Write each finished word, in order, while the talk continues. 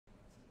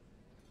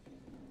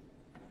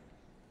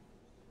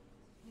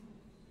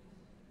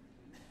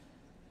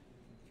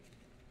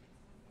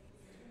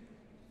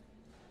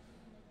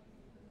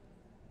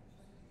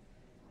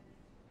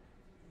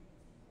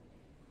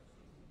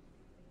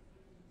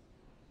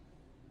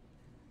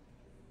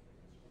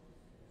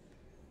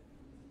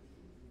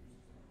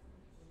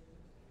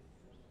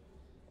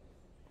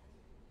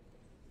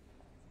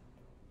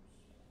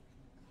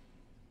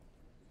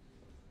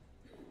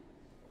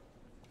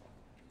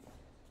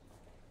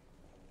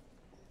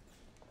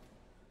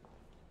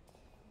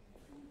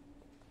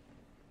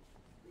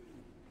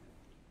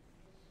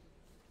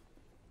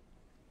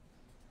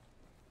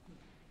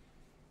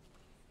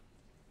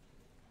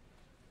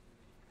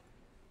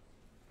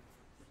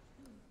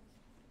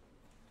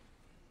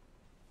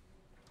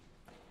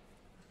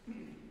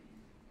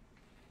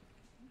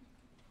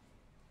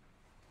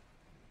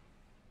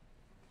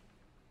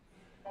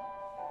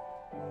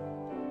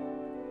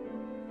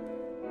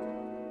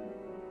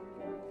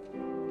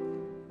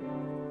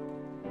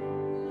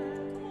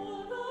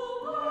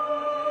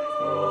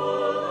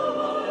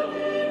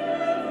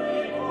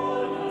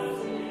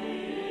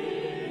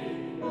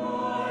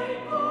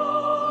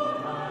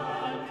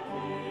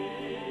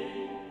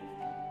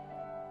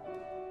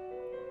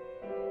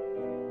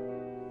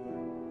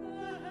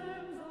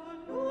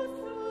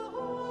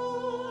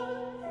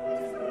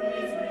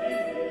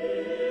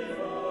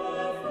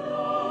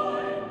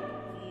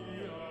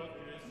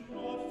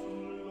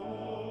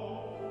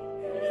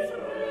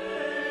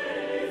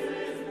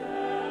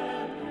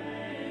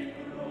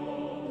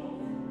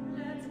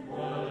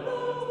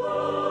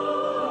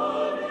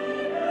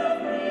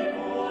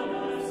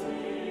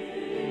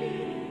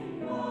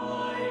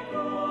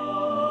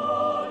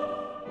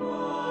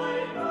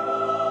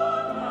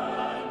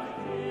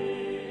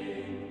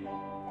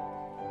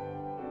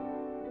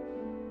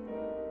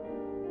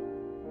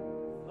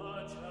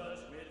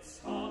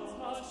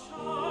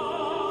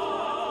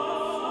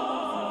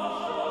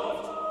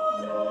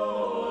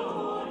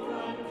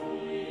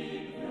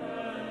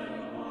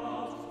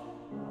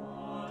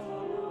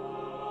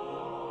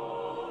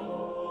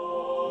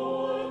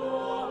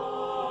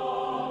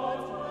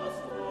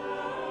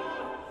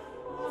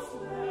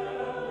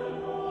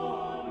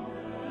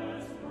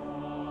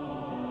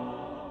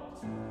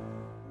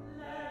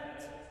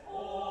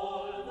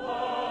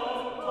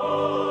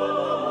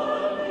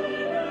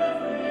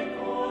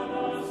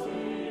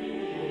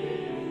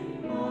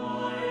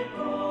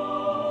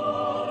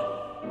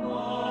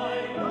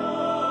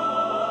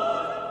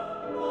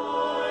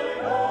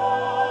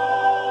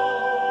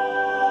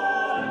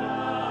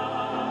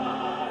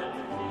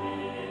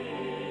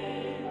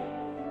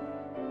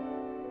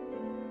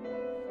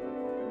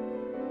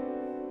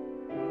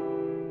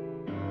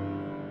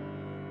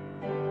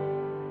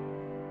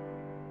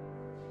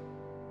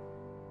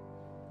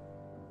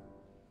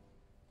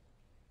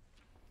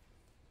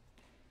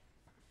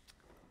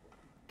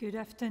Good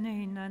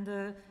afternoon, and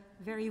a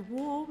very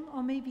warm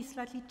or maybe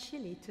slightly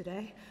chilly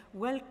today.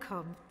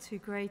 Welcome to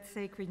Great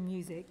Sacred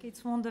Music.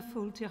 It's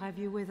wonderful to have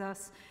you with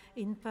us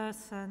in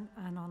person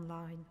and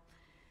online.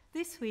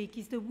 This week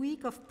is the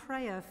week of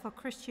prayer for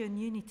Christian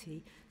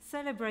unity,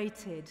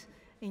 celebrated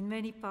in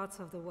many parts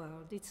of the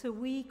world. It's a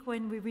week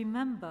when we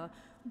remember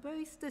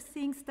both the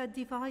things that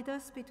divide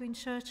us between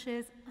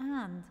churches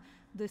and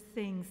the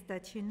things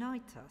that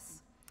unite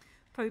us.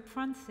 Pope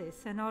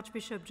Francis and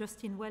Archbishop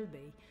Justin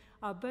Welby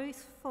are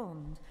both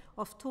fond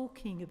of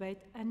talking about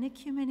an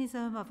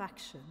ecumenism of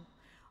action,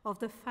 of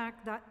the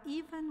fact that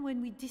even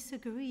when we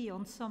disagree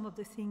on some of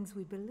the things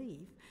we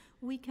believe,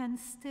 we can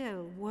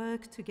still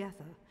work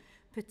together,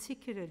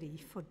 particularly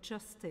for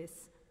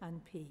justice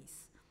and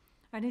peace.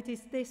 And it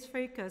is this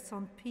focus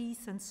on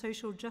peace and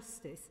social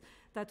justice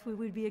that we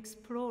will be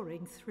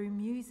exploring through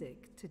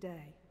music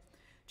today.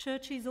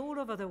 Churches all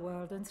over the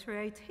world and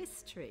throughout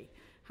history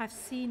have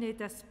seen it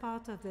as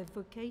part of their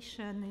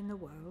vocation in the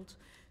world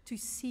to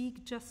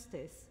seek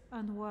justice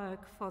and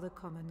work for the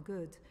common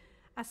good,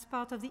 as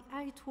part of the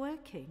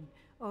outworking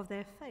of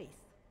their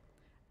faith.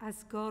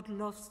 As God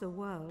loves the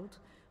world,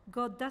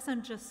 God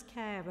doesn't just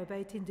care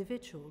about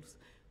individuals,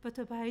 but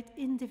about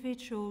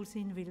individuals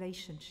in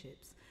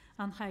relationships,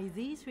 and how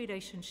these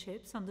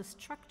relationships and the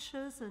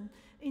structures and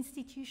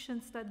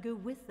institutions that go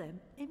with them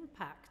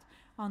impact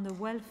on the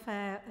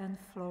welfare and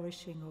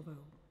flourishing of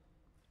all.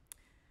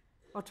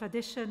 Our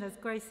tradition as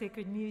Great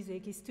Sacred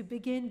Music is to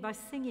begin by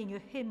singing a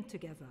hymn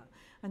together.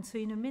 And so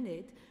in a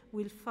minute,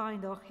 we'll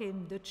find our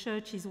hymn, The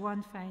Church is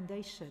One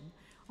Foundation,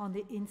 on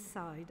the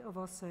inside of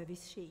our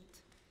service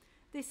sheet.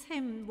 This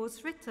hymn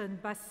was written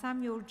by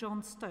Samuel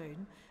John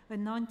Stone, a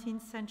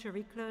 19th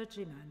century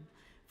clergyman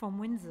from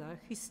Windsor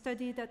who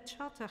studied at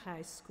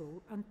Charterhouse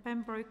School and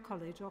Pembroke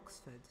College,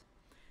 Oxford.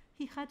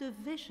 He had a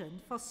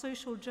vision for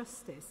social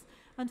justice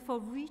and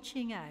for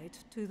reaching out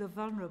to the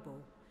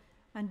vulnerable.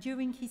 And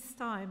during his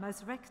time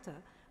as rector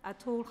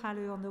at All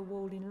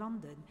Hallow-on-the-Wall in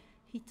London,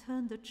 he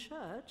turned the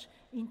church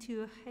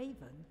into a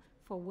haven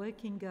for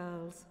working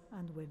girls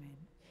and women.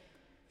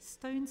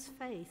 Stone's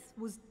faith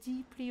was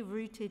deeply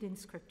rooted in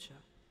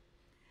Scripture.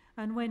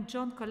 And when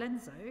John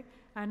Colenso,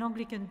 an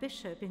Anglican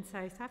bishop in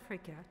South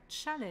Africa,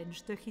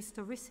 challenged the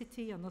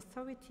historicity and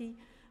authority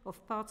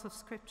of parts of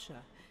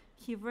Scripture,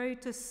 he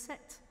wrote a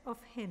set of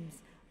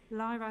hymns,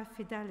 Lyra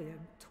Fidelium,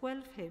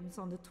 12 hymns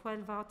on the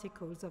 12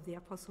 articles of the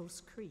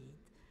Apostles' Creed.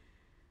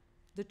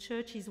 The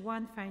Church is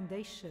One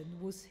Foundation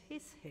was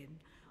his hymn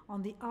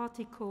on the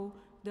article,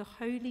 The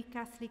Holy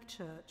Catholic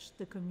Church,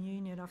 the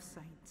Communion of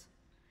Saints.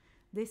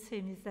 This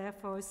hymn is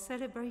therefore a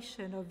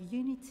celebration of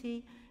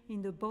unity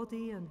in the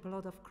body and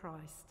blood of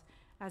Christ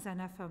as an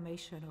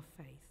affirmation of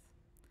faith.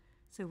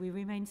 So we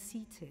remain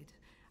seated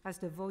as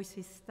the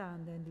voices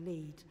stand and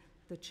lead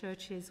The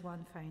Church is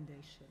One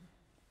Foundation.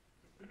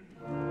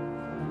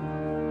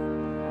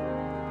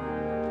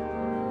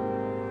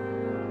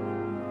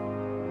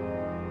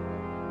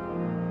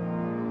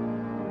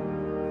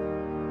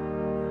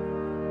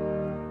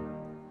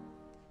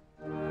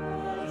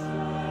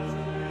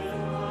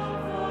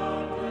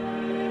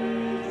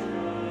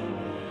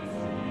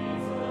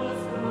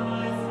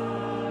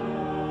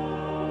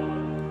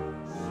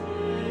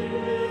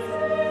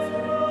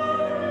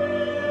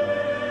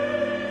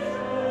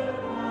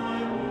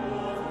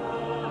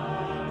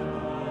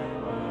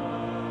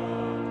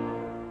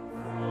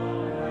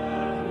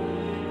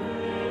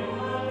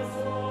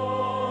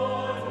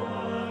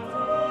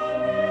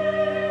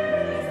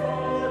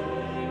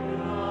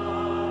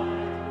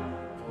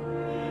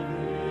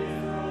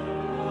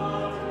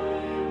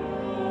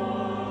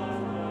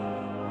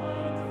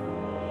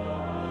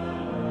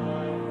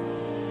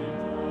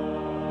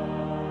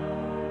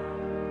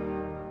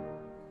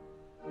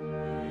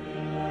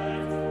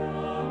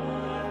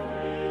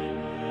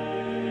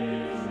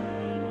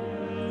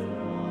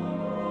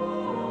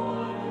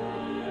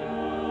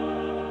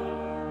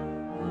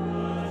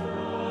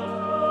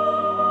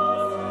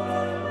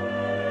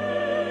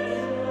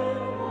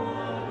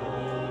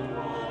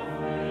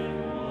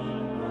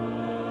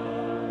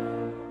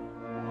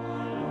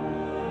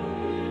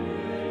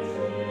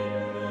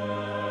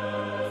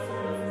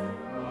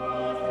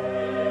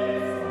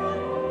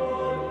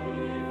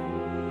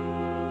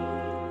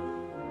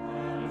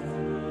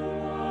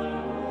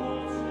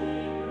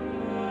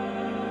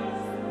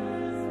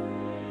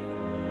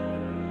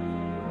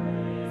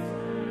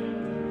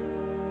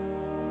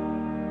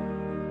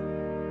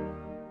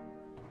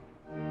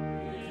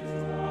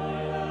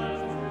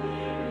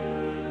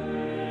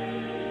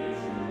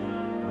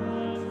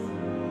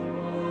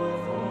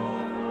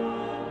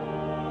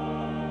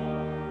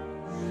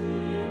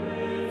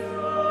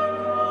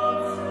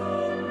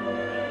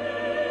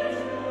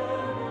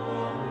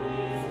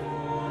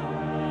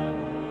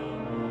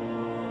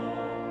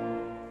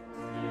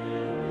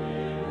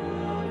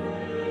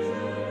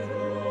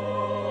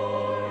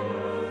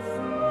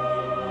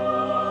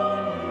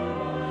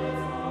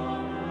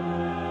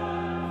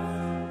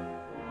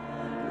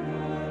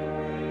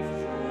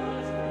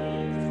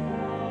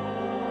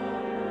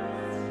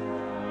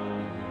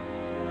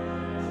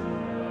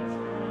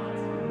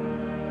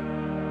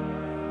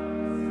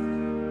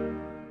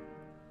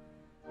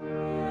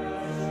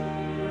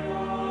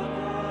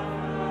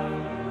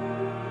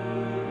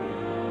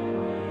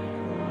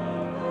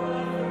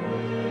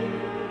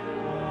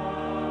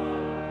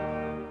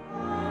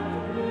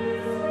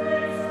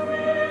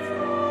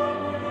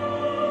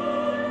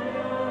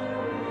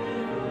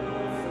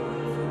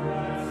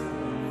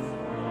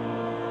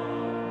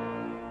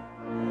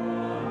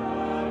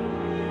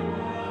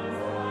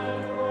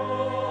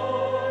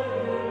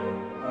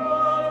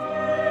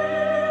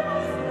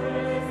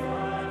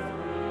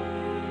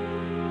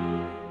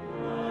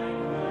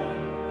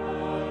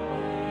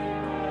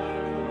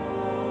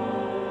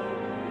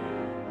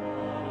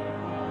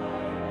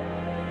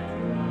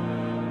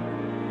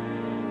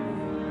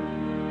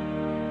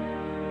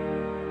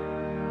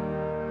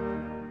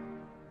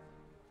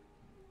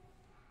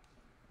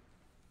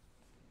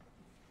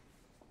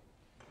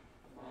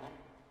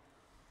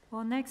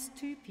 Our next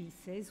two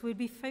pieces will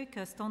be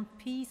focused on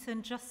peace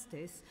and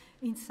justice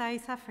in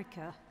South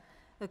Africa,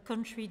 a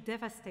country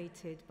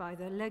devastated by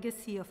the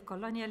legacy of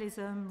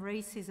colonialism,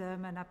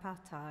 racism, and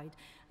apartheid,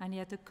 and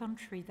yet a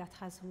country that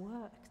has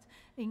worked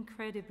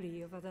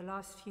incredibly over the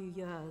last few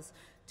years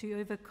to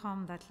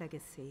overcome that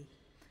legacy.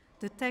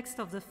 The text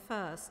of the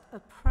first, A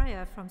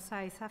Prayer from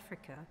South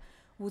Africa,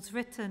 was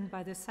written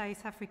by the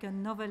South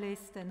African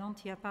novelist and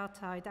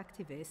anti-apartheid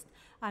activist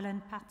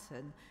Alan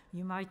Paton.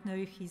 You might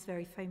know his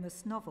very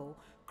famous novel,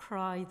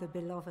 Cry the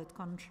Beloved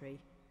Country.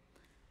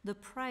 The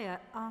prayer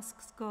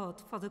asks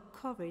God for the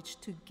courage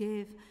to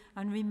give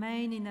and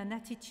remain in an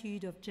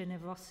attitude of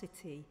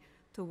generosity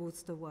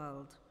towards the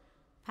world.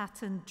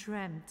 Paton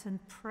dreamt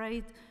and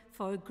prayed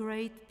for a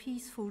great,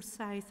 peaceful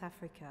South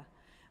Africa,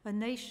 a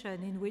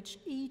nation in which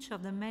each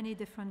of the many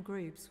different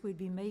groups will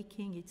be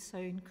making its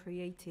own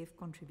creative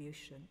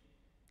contribution.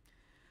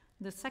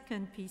 The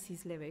second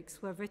piece's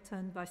lyrics were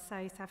written by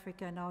South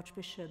African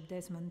Archbishop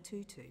Desmond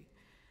Tutu,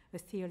 a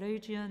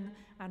theologian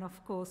and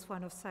of course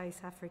one of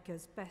South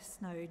Africa's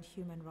best-known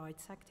human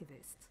rights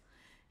activists.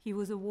 He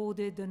was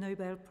awarded the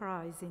Nobel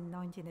Prize in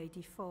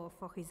 1984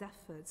 for his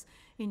efforts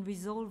in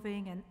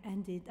resolving and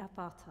ending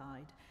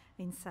apartheid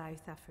in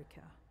South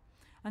Africa.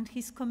 And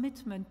his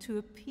commitment to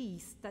a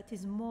peace that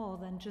is more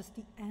than just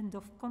the end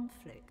of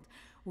conflict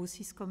was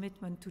his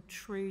commitment to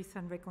truth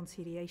and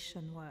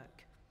reconciliation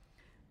work.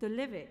 The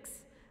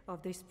lyrics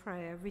of this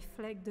prayer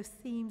reflect the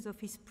themes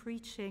of his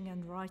preaching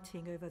and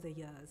writing over the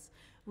years,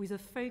 with a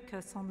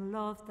focus on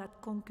love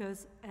that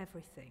conquers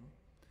everything.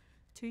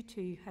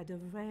 Tutu had a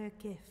rare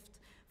gift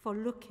for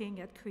looking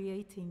at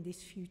creating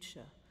this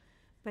future,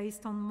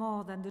 based on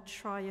more than the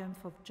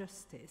triumph of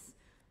justice,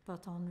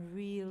 but on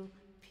real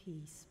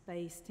peace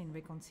based in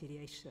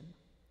reconciliation.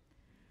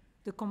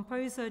 The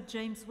composer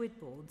James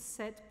Whitbourn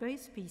set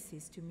both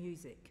pieces to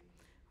music.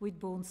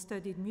 Whitbourn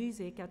studied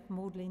music at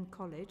Magdalen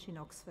College in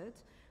Oxford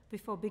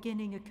before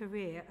beginning a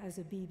career as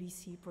a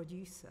BBC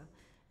producer,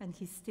 and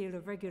he's still a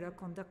regular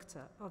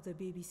conductor of the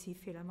BBC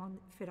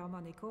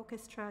Philharmonic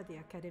Orchestra, the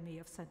Academy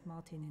of St.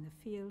 Martin in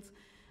the Fields,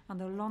 and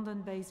the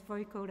London-based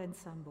vocal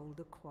ensemble,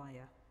 the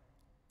Choir.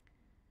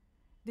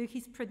 Though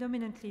he's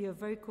predominantly a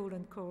vocal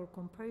and choral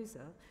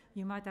composer,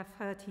 you might have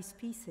heard his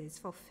pieces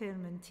for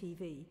film and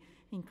TV,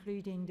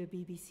 including the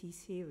BBC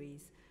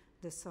series,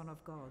 The Son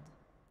of God.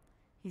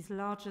 His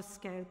largest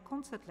scale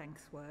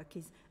concert-length work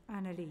is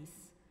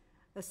Annalise,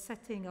 a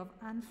setting of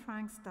Anne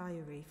Frank's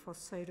diary for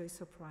solo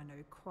soprano,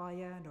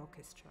 choir and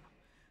orchestra,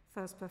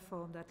 first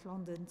performed at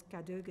London's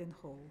Cadogan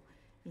Hall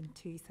in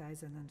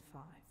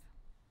 2005.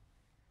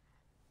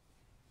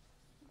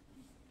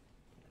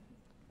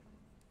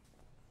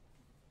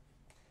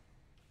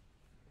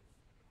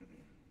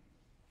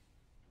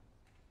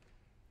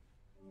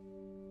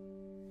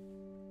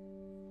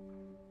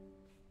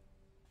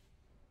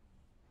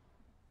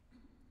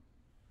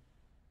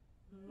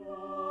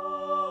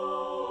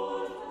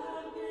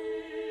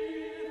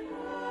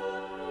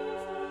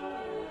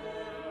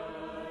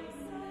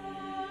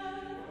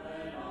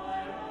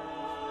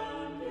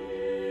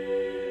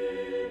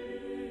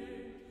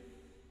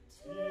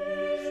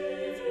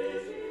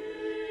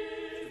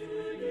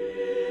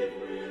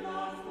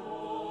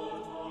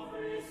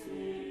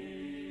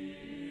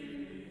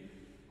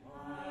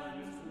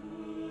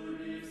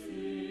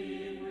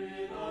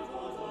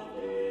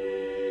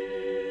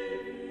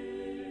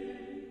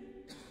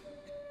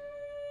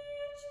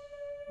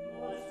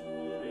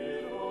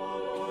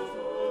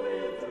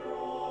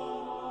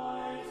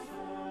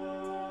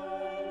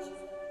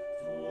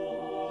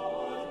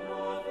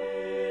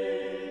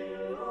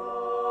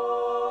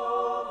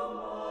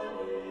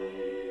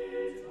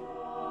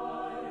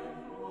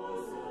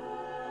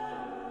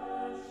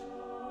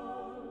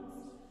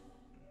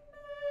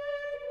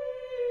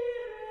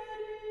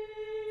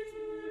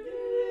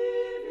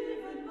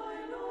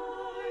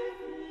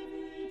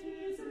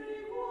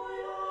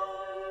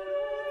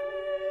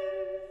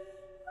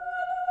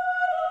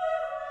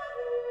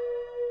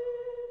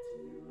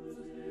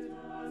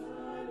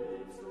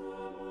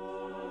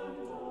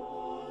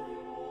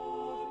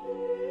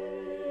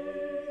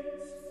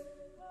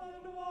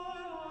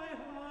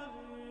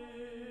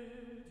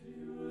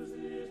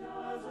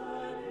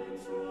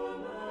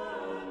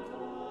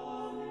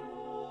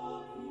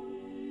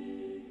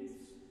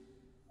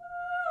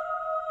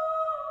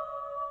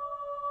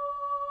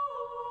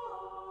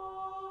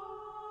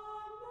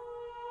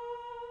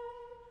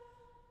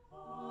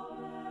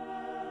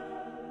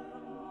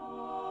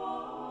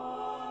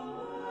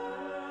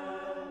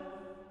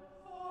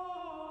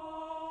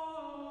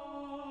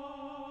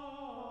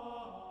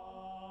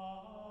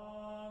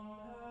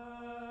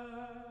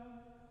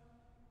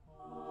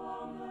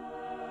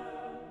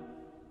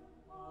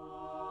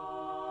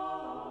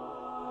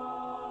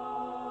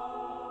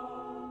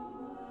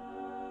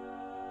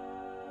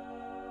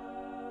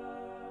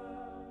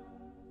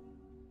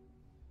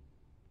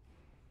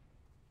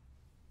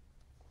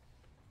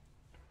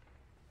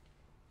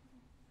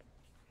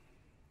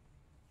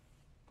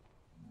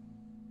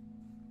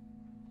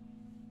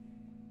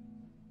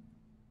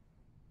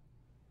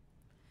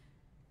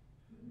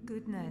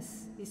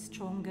 Goodness is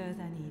stronger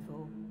than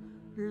evil.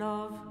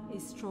 Love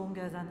is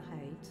stronger than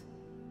hate.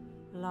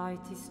 Light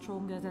is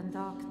stronger than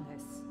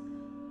darkness.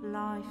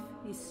 Life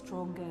is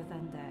stronger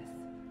than death.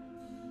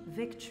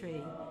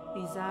 Victory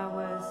is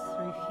ours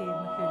through him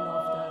who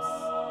loved us.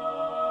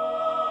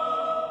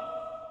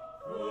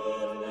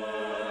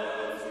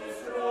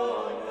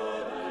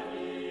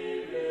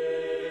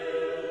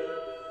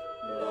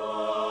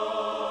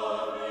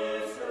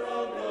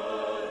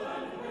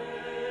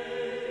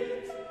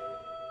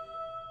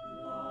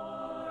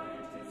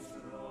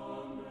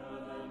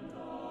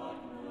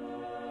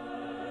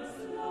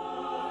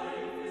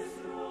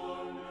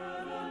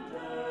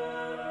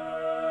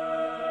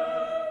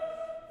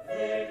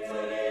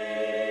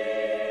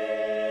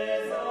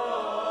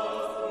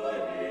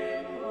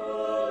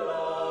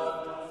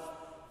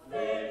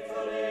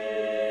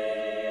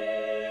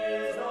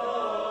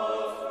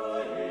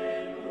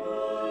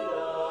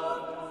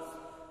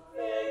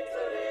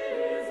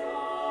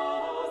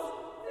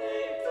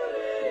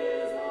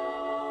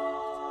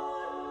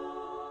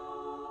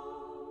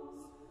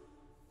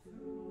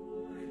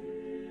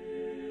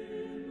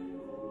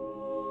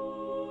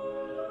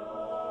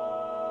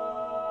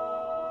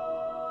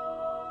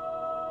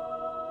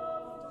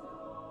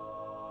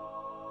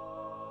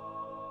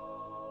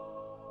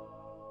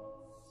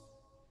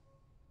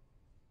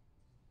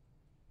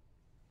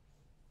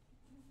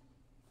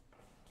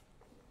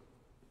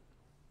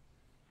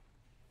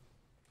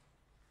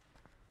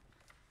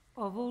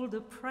 Of all the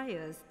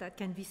prayers that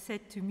can be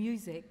said to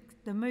music,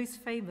 the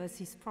most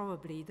famous is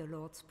probably the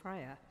Lord's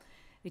Prayer.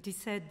 It is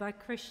said by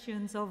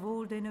Christians of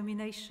all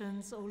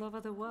denominations all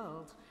over the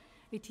world.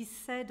 It is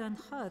said and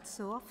heard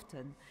so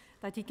often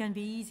that it can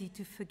be easy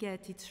to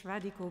forget its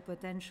radical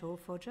potential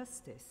for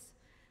justice.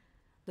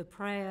 The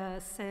prayer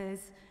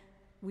says,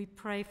 we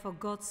pray for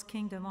God's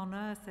kingdom on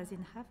earth as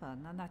in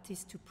heaven, and that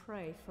is to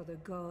pray for the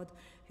God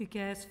who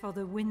cares for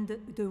the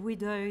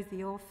widow,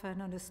 the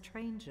orphan, and the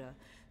stranger,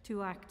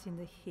 to act in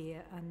the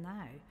here and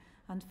now,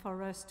 and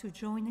for us to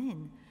join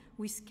in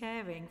with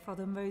caring for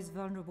the most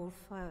vulnerable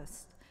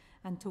first,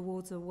 and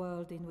towards a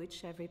world in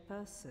which every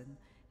person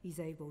is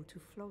able to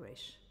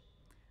flourish.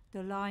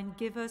 The line,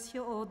 "Give us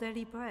your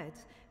daily bread,"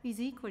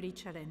 is equally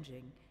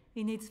challenging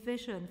in its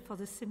vision for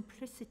the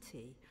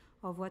simplicity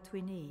of what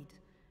we need,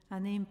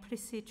 and the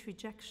implicit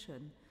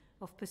rejection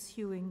of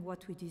pursuing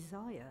what we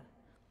desire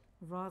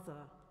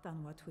rather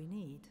than what we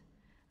need.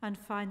 And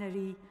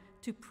finally,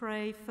 to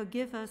pray,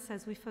 "Forgive us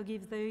as we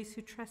forgive those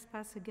who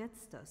trespass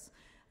against us,"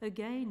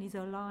 again is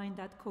a line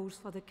that calls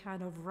for the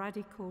kind of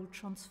radical,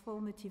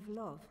 transformative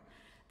love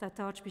that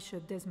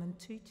Archbishop Desmond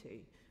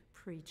Tutu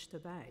preached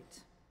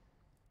about.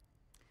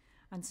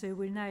 And so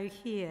we'll now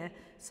hear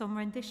some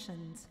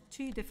renditions,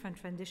 2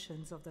 different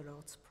renditions of the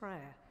Lord's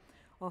Prayer.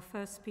 Our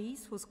first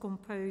piece was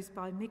composed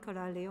by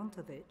Mykola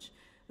Leontovych,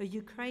 a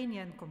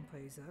Ukrainian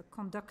composer,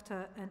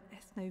 conductor, and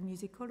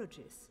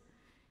ethnomusicologist.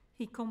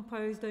 He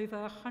composed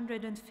over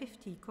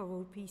 150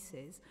 choral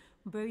pieces,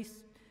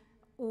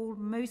 all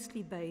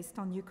mostly based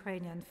on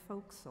Ukrainian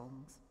folk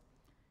songs.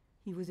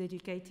 He was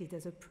educated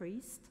as a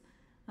priest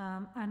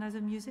and as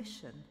a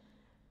musician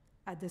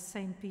at the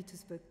St.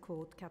 Petersburg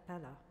Court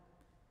Capella.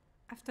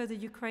 After the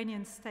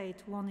Ukrainian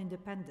state won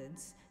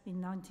independence in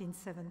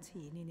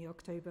 1917 in the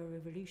October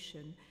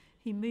Revolution,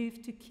 he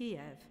moved to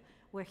Kiev,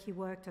 where he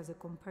worked as a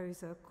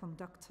composer,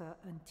 conductor,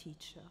 and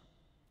teacher.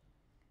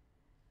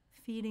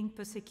 Feeling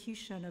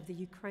persecution of the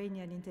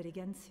Ukrainian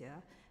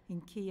intelligentsia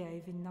in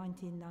Kiev in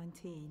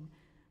 1919,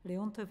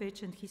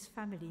 Leontovych and his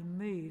family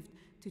moved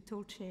to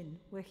Tolchin,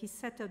 where he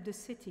set up the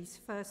city's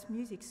first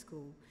music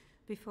school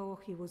before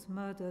he was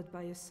murdered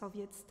by a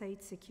Soviet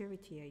state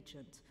security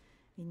agent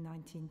in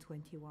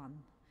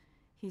 1921.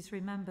 He's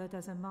remembered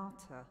as a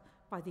martyr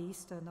by the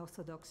Eastern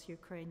Orthodox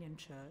Ukrainian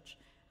Church,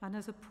 and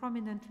as a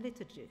prominent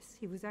liturgist.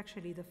 He was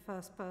actually the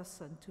first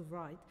person to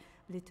write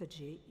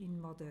liturgy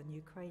in modern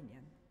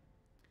Ukrainian.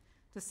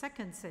 The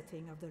second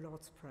setting of the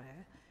Lord's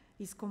Prayer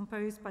is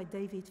composed by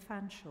David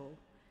Fanshawe.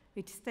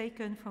 It's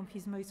taken from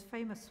his most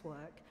famous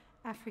work,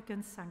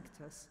 African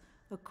Sanctus,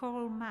 a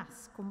choral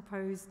mass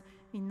composed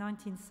in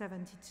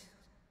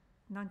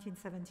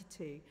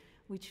 1972,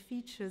 which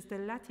features the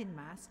Latin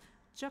Mass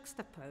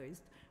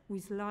juxtaposed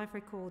with live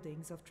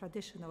recordings of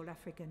traditional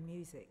African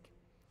music.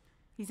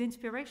 His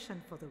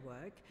inspiration for the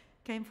work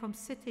came from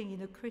sitting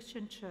in a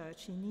Christian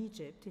church in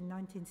Egypt in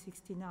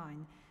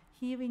 1969,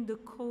 hearing the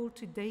call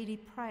to daily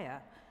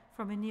prayer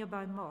from a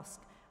nearby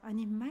mosque and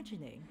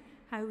imagining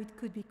how it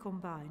could be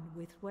combined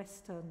with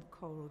Western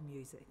choral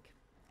music.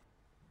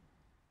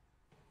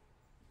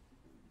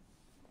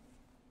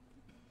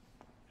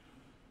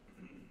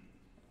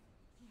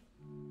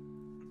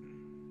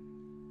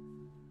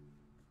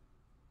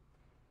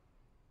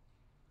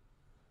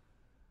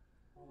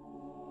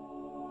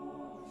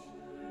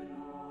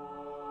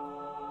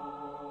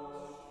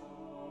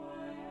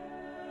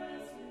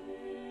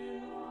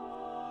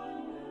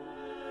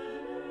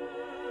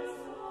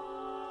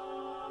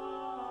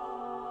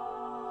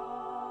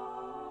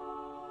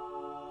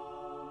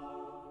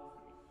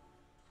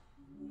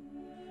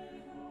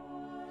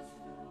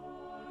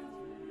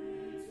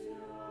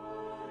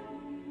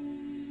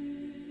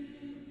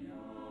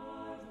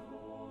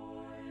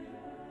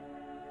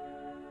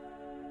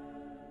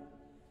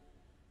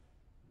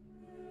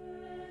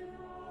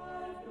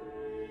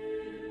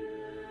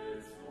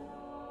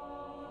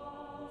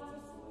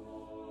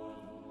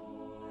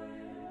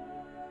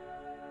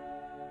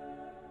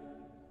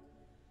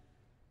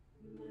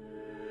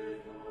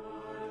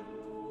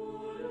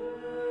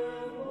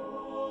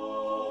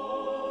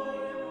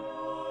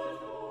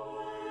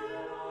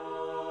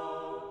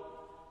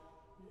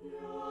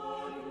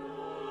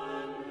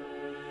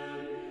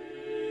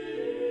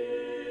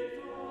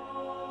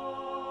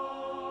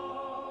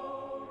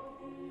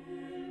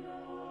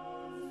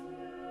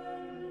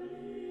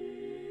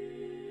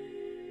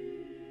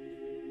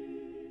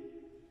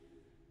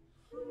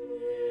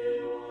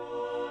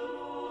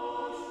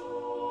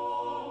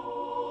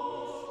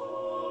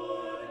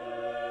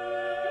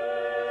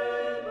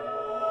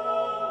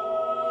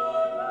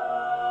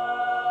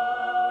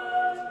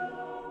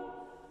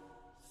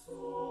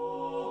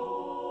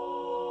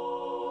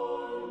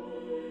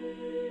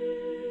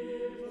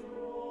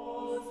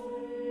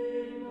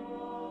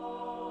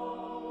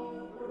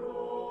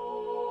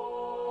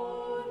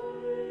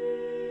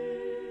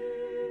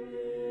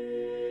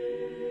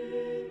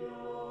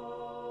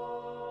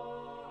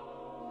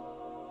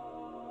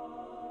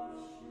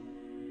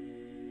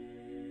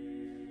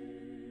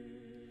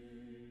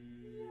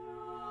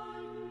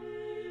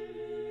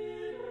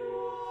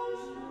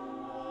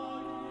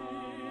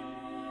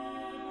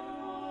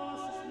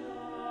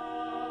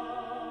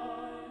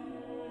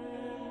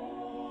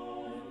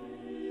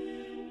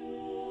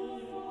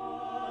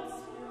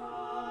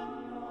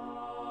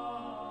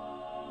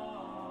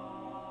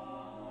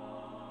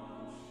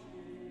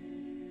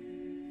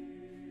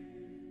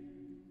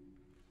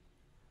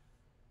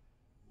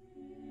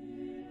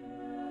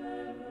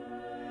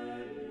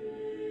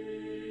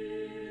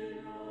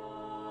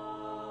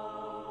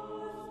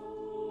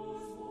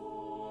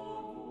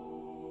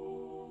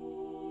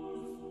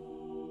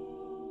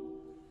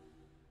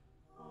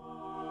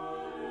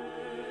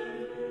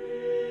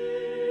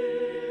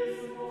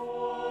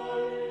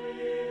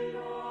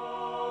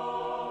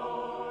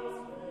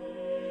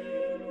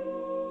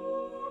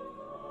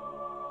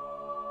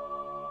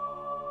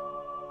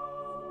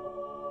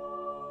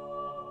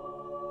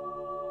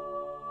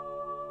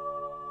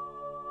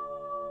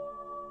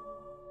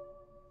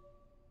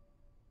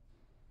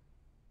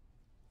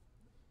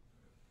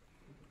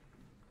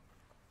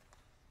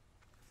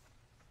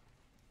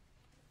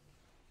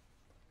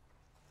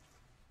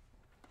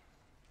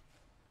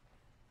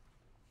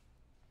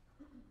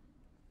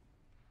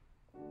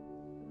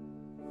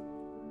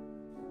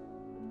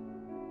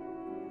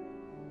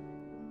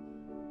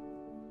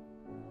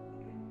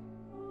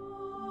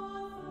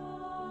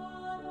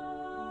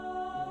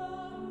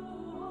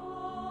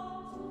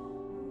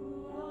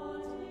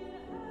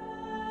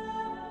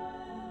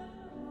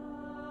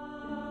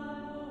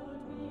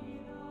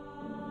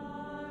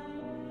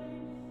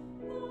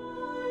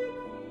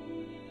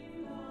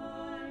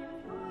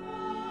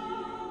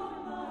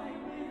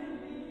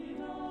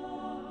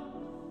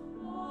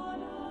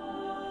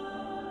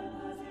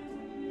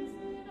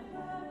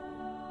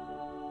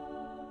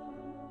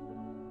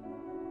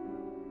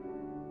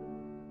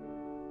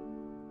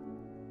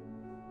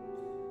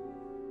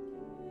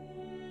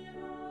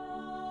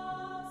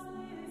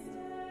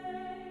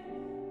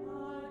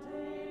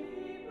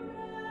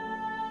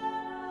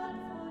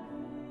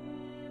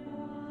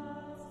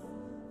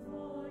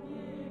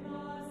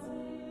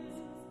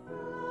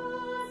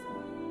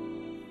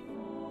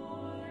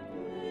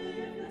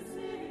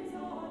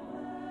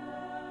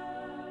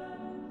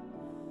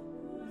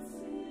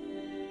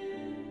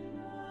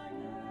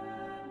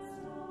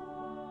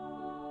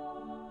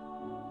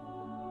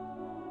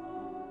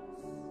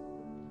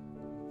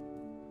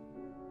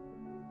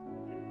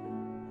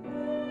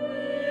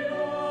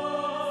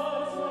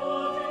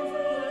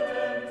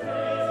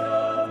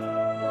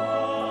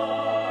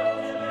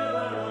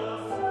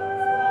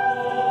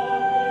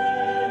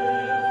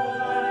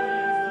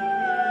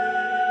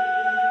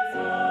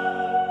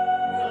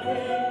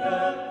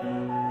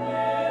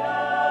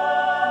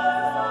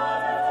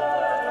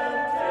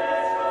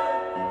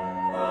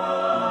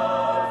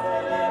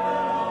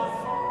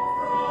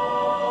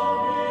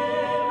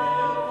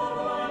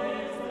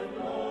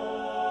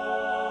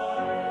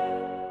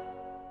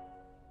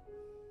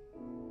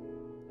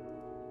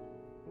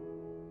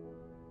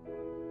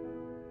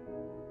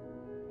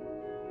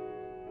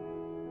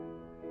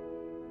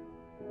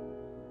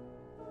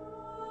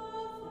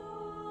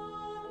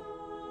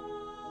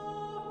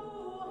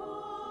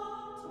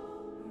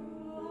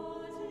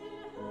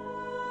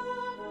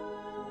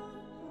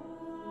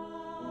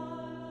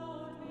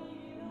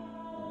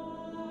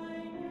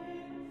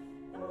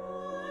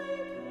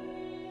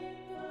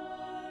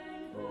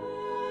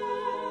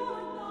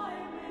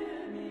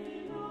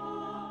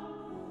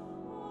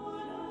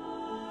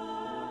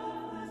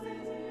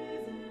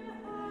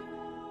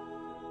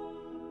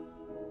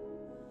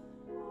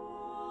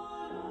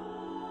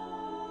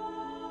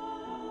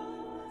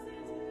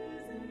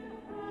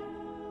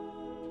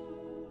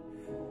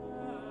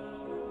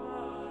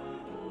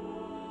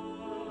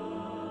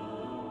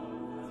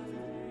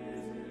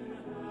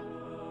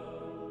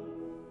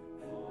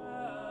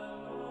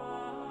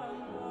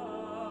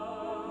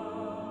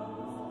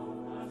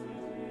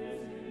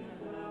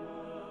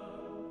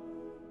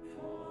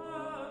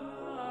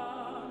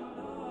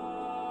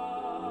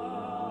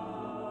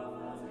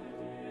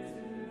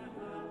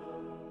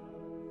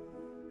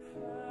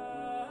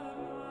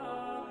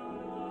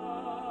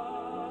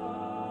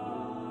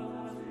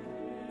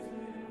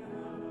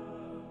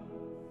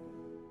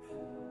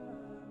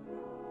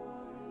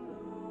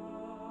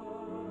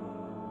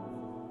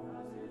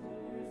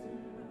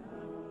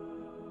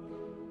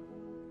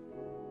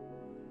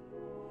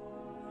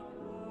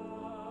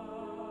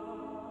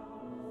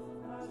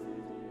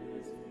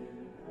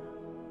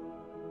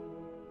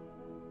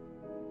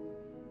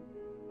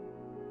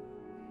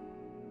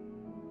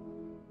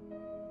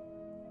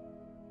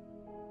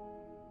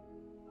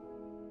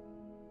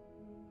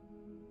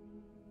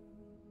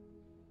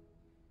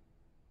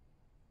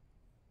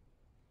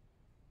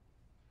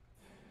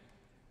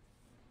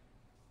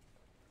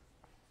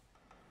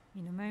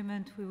 In a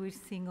moment, we will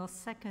sing our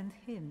second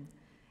hymn,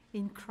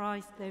 In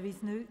Christ There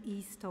Is No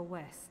East or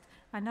West,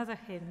 another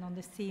hymn on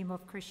the theme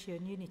of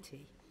Christian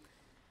unity.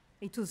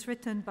 It was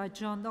written by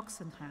John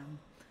Oxenham.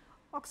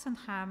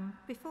 Oxenham,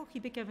 before he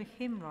became a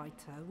hymn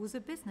writer, was a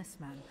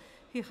businessman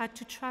who had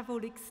to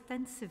travel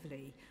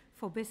extensively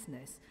for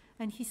business,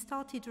 and he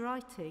started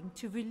writing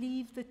to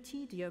relieve the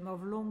tedium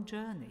of long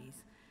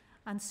journeys,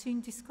 and soon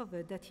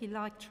discovered that he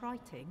liked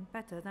writing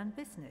better than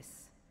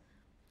business.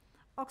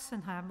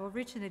 Oxenham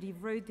originally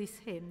wrote this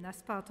hymn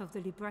as part of the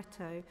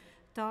libretto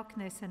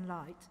Darkness and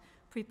Light,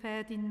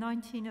 prepared in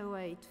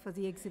 1908 for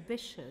the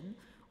exhibition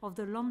of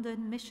the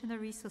London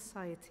Missionary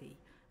Society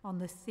on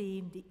the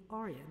theme The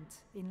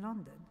Orient in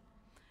London.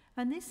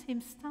 And this hymn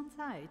stands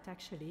out,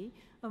 actually,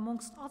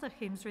 amongst other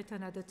hymns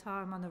written at the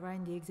time and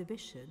around the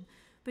exhibition,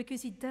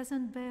 because it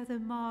doesn't bear the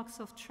marks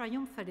of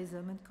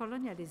triumphalism and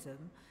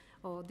colonialism,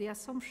 or the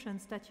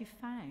assumptions that you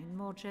found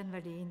more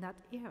generally in that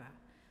era.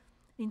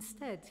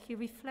 Instead, he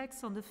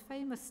reflects on the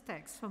famous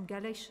text from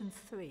Galatians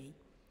 3.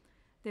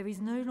 There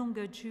is no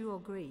longer Jew or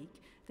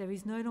Greek, there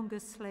is no longer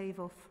slave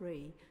or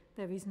free,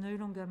 there is no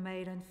longer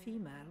male and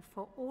female,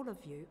 for all of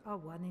you are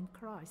one in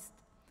Christ.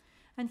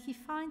 And he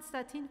finds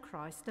that in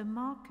Christ, the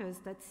markers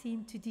that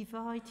seem to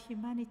divide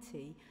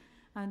humanity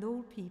and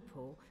all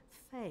people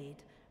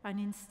fade, and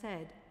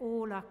instead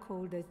all are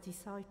called as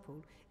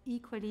disciples,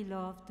 equally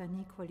loved and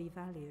equally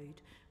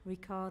valued,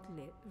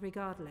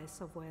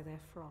 regardless of where they're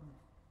from.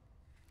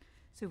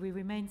 So we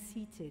remain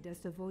seated as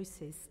the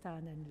voices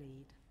stand and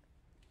lead.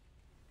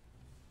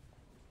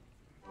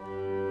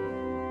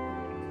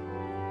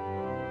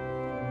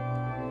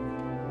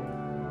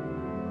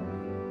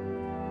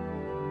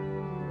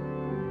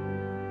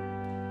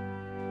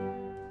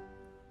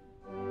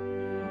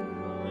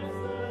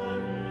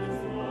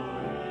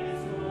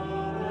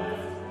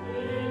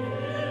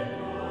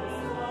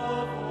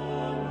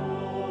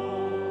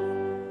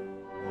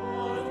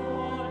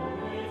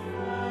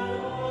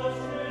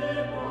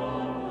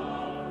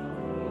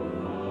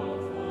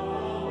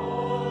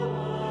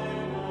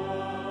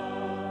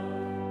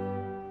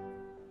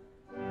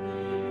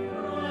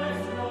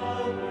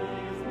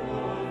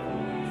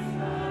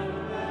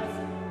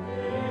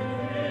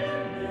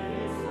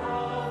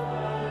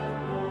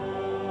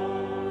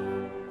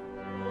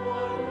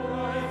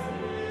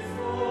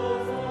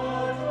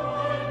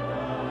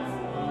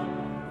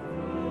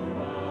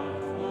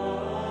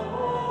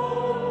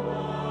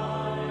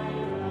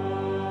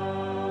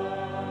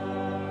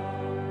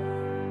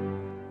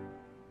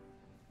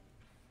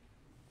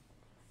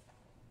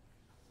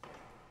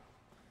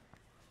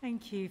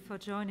 Thank you for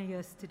joining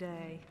us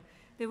today.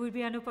 There will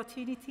be an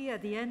opportunity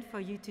at the end for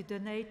you to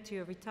donate to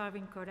a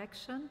retiring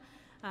collection.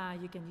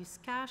 You can use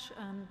cash,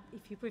 and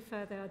if you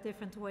prefer, there are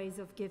different ways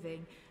of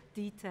giving,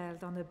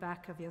 detailed on the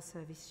back of your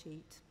service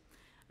sheet.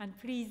 And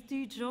please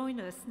do join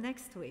us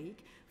next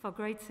week for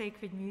Great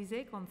Sacred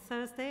Music on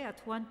Thursday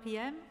at 1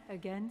 p.m.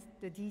 Again,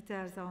 the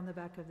details are on the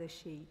back of the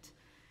sheet.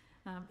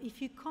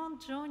 If you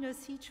can't join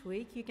us each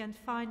week, you can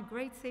find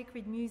Great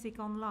Sacred Music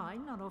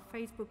online on our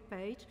Facebook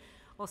page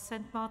or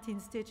St.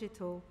 Martin's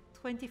Digital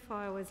 24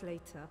 hours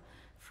later,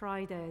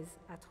 Fridays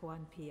at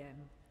 1 p.m.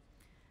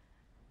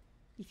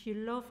 If you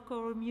love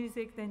choral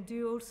music, then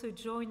do also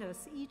join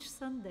us each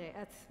Sunday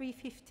at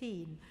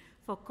 3:15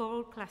 for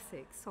Choral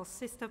Classics, our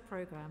sister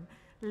program,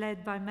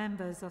 led by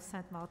members of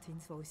St.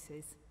 Martin's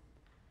Voices.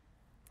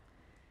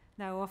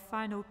 Now our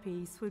final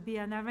piece will be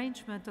an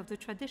arrangement of the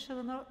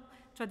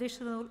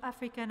traditional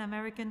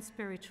African-American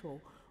spiritual,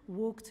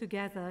 Walk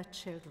Together,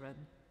 Children.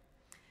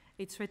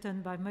 It's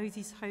written by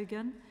Moses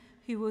Hogan,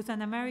 who was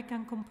an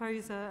American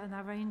composer and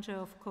arranger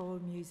of choral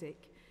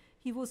music.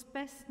 He was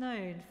best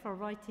known for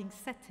writing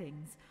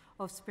settings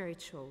of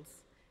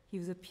spirituals. He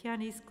was a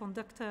pianist,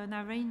 conductor, and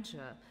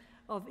arranger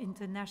of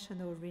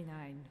international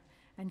renown.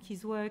 And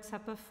his works are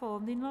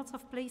performed in lots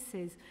of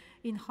places,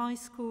 in high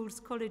schools,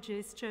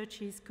 colleges,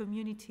 churches,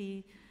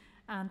 community,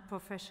 and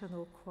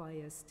professional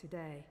choirs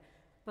today.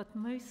 But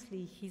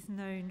mostly he's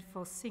known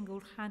for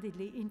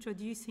single-handedly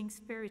introducing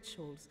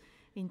spirituals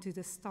into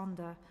the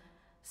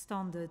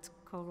standard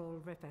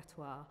choral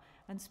repertoire.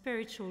 And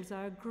spirituals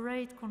are a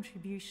great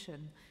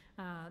contribution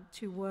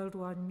to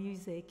worldwide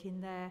music in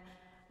their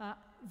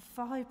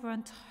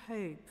vibrant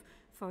hope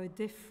for a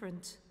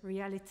different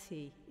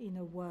reality in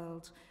a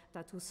world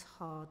that was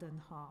hard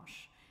and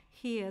harsh.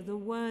 Here, the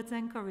words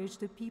encourage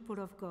the people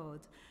of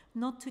God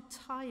not to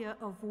tire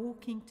of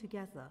walking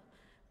together,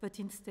 but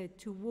instead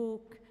to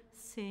walk,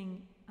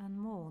 sing, and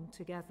mourn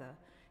together,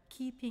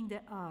 keeping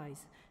their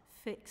eyes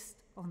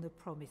fixed on the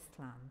promised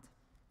land.